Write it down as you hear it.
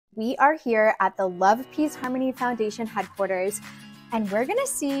We are here at the Love, Peace, Harmony Foundation headquarters, and we're gonna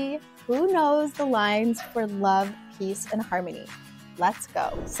see who knows the lines for love, peace, and harmony. Let's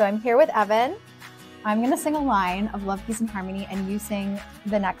go. So I'm here with Evan. I'm gonna sing a line of love, peace, and harmony, and you sing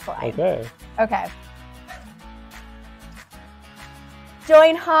the next line. Okay. Okay.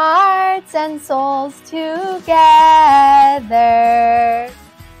 Join hearts and souls together.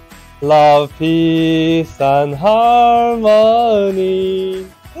 Love, peace, and harmony.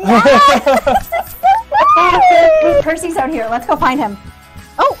 Yes! Percy's out here. Let's go find him.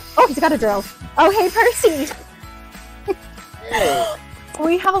 Oh, he's got a drill. Oh, hey, Percy. Hey.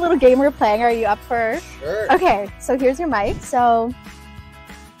 We have a little game we're playing. Are you up for? Sure. Okay, so here's your mic. So,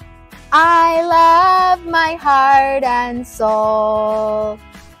 I love my heart and soul.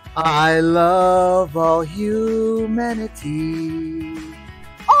 I love all humanity.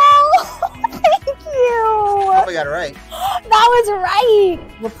 Oh, thank you. Hope I got it right. That was right.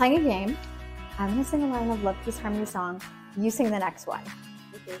 We're playing a game. I'm gonna sing a line of Love, Peace, Harmony song. You sing the next one.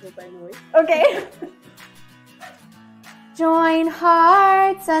 Okay, hope I know it. Okay. Join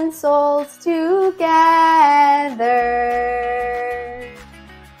hearts and souls together.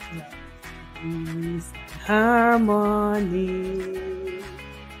 Peace, harmony.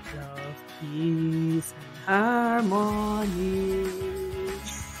 Love, peace, harmony.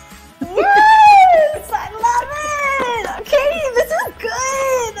 Yes! I love it! Okay, this is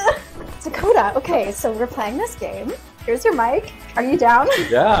good! Dakota, okay, so we're playing this game. Here's your mic. Are you down?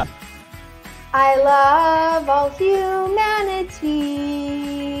 Yeah. I love all humanity.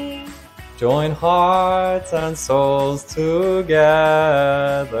 Join hearts and souls together.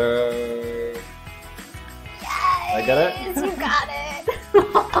 Yes! I get it? You got it!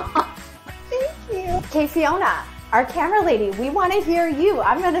 Thank you. Okay, Fiona, our camera lady, we want to hear you.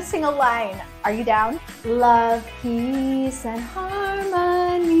 I'm going to sing a line. Are you down? Love, peace, and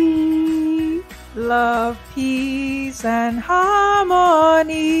harmony. Love, peace, and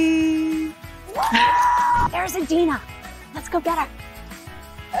harmony. Wow. There's Adina. Let's go get her.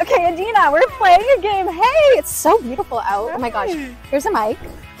 Okay, Adina, we're playing a game. Hey, it's so beautiful out. Oh my gosh. Here's a mic.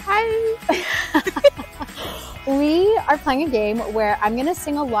 Hi. We are playing a game where I'm going to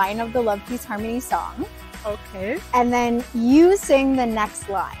sing a line of the Love, Peace, Harmony song. Okay. And then you sing the next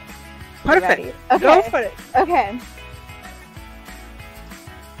line. You Perfect. ready? Okay. Go for it. Okay.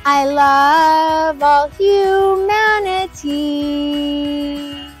 I love all humanity.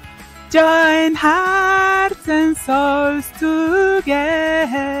 Join hearts and souls together.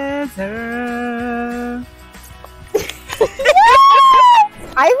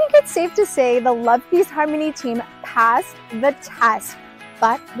 I think it's safe to say the Love, Peace, Harmony team passed the test.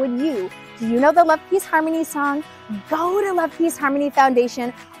 But would you? Do you know the Love, Peace, Harmony song? Go to Love, Peace, Harmony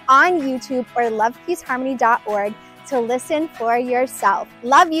Foundation on YouTube or lovepeaceharmony.org to listen for yourself.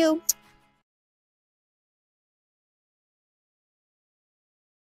 Love you.